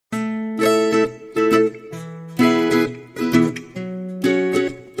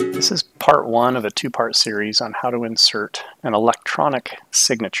part one of a two-part series on how to insert an electronic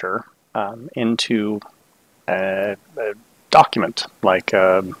signature into a document, like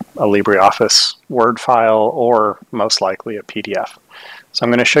a LibreOffice Word file or most likely a PDF. So I'm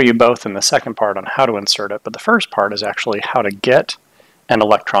going to show you both in the second part on how to insert it, but the first part is actually how to get an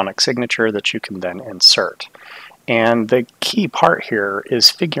electronic signature that you can then insert. And the key part here is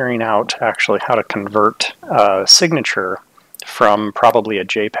figuring out actually how to convert a signature from probably a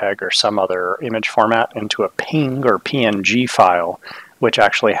JPEG or some other image format into a PNG or PNG file, which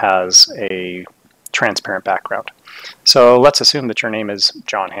actually has a transparent background. So let's assume that your name is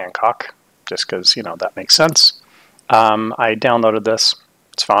John Hancock, just because, you know, that makes sense. I downloaded this,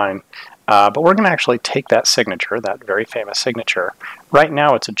 it's fine. But we're going to actually take that signature, that very famous signature. Right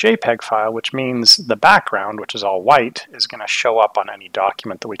now it's a JPEG file, which means the background, which is all white, is going to show up on any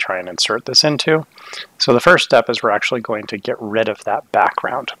document that we try and insert this into. So the first step is we're actually going to get rid of that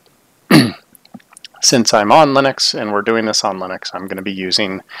background. Since I'm on Linux and we're doing this on Linux, I'm going to be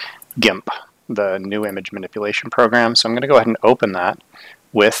using GIMP, the GNU Image Manipulation Program. So I'm going to go ahead and open that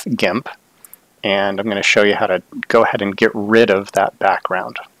with GIMP, and I'm going to show you how to go ahead and get rid of that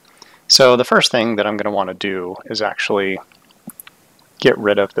background. So the first thing that I'm going to want to do is actually get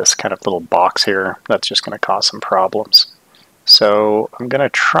rid of this kind of little box here. That's just going to cause some problems. So I'm going to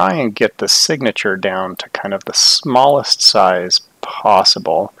try and get the signature down to kind of the smallest size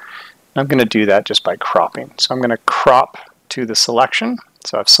possible. I'm going to do that just by cropping. So I'm going to crop to the selection.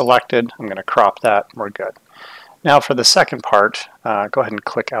 So I've selected, I'm going to crop that, we're good. Now for the second part, go ahead and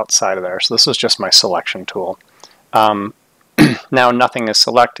click outside of there. So this is just my selection tool. Now nothing is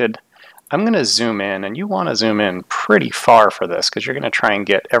selected. I'm going to zoom in, and you want to zoom in pretty far for this because you're going to try and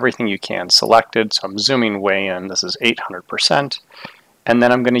get everything you can selected. So I'm zooming way in. This is 800%. And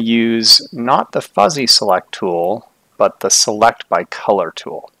then I'm going to use not the fuzzy select tool, but the select by color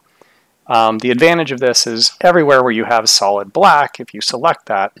tool. The advantage of this is everywhere where you have solid black, if you select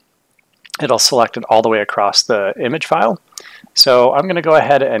that, it'll select it all the way across the image file. So I'm going to go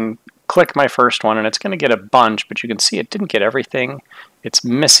ahead and click my first one, and it's going to get a bunch, but you can see it didn't get everything. It's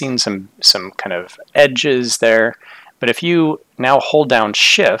missing some kind of edges there. But if you now hold down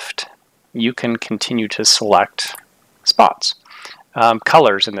Shift, you can continue to select spots.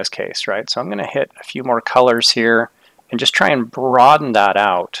 Colors in this case, right? So I'm going to hit a few more colors here and just try and broaden that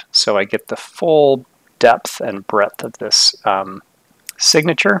out so I get the full depth and breadth of this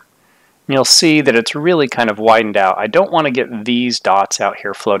signature. And you'll see that it's really kind of widened out. I don't want to get these dots out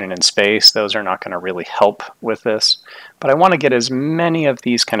here floating in space. Those are not going to really help with this. But I want to get as many of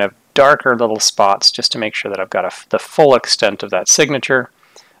these kind of darker little spots just to make sure that I've got the full extent of that signature.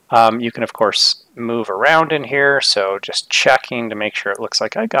 You can, of course, move around in here. So just checking to make sure it looks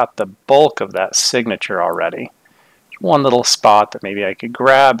like I got the bulk of that signature already. One little spot that maybe I could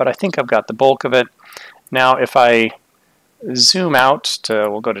grab, but I think I've got the bulk of it. Now, if I zoom out to,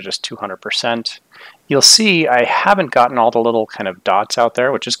 we'll go to just 200%, you'll see I haven't gotten all the little kind of dots out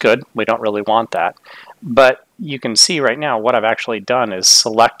there, which is good. We don't really want that. But you can see right now what I've actually done is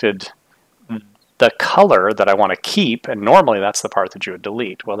selected the color that I want to keep, and normally that's the part that you would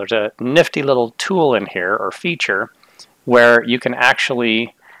delete. Well, there's a nifty little tool in here, or feature, where you can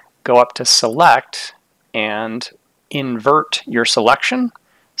actually go up to select and invert your selection.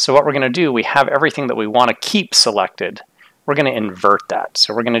 So what we're going to do, we have everything that we want to keep selected. We're going to invert that.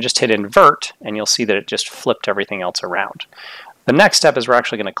 So we're going to just hit invert, and you'll see that it just flipped everything else around. The next step is we're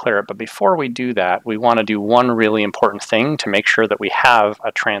actually going to clear it, but before we do that, we want to do one really important thing to make sure that we have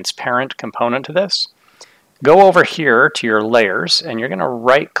a transparent component to this. Go over here to your layers, and you're going to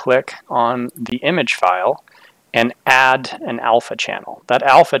right-click on the image file and add an alpha channel. That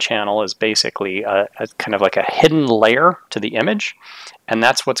alpha channel is basically a kind of like a hidden layer to the image, and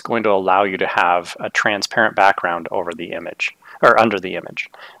that's what's going to allow you to have a transparent background over the image, or under the image.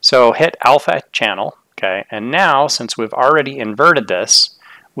 So hit alpha channel, okay, and now since we've already inverted this,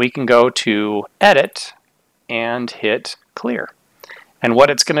 we can go to edit and hit clear. And what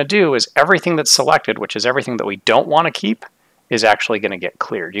it's going to do is everything that's selected, which is everything that we don't want to keep, is actually going to get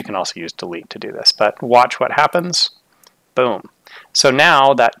cleared. You can also use delete to do this, but watch what happens. Boom. So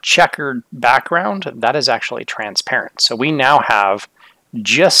now that checkered background, that is actually transparent. So we now have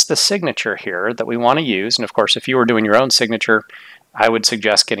just the signature here that we want to use. And of course, if you were doing your own signature, I would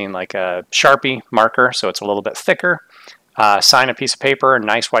suggest getting like a Sharpie marker so it's a little bit thicker. Sign a piece of paper, a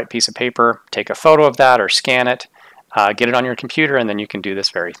nice white piece of paper, take a photo of that or scan it, get it on your computer, and then you can do this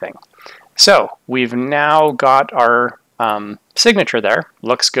very thing. So we've now got our signature there.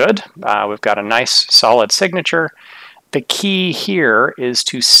 Looks good. We've got a nice solid signature. The key here is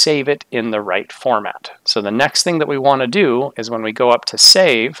to save it in the right format. So the next thing that we want to do is when we go up to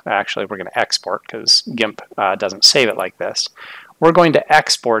save, actually we're going to export because GIMP doesn't save it like this. We're going to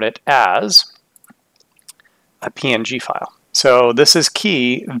export it as a PNG file. So this is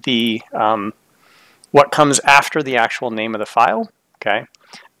key, what comes after the actual name of the file, okay,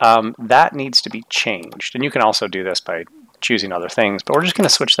 that needs to be changed. And you can also do this by choosing other things, but we're just going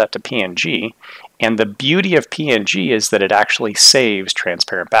to switch that to PNG. And the beauty of PNG is that it actually saves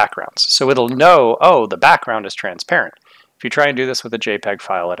transparent backgrounds. So it'll know, oh, the background is transparent. If you try and do this with a JPEG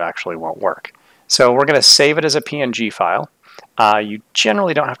file, it actually won't work. So we're going to save it as a PNG file. You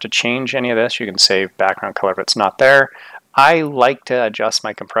generally don't have to change any of this. You can save background color if it's not there. I like to adjust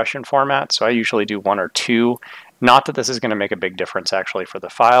my compression format, so I usually do 1 or 2. Not that this is going to make a big difference actually for the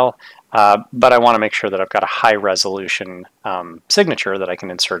file, but I want to make sure that I've got a high resolution signature that I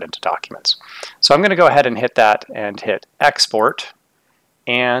can insert into documents. So I'm going to go ahead and hit that and hit export,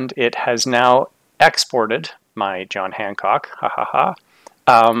 and it has now exported my John Hancock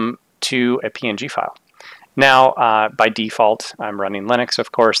to a PNG file. Now, by default, I'm running Linux,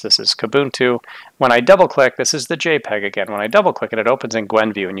 of course. This is Kubuntu. When I double-click, this is the JPEG again. When I double-click it, it opens in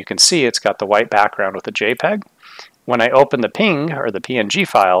GwenView, and you can see it's got the white background with the JPEG. When I open the PNG, or the PNG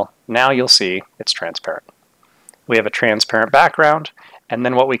file, now you'll see it's transparent. We have a transparent background, and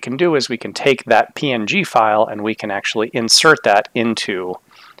then what we can do is we can take that PNG file and we can actually insert that into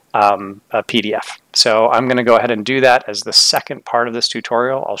a PDF. So I'm going to go ahead and do that as the second part of this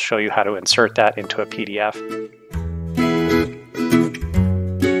tutorial. I'll show you how to insert that into a PDF.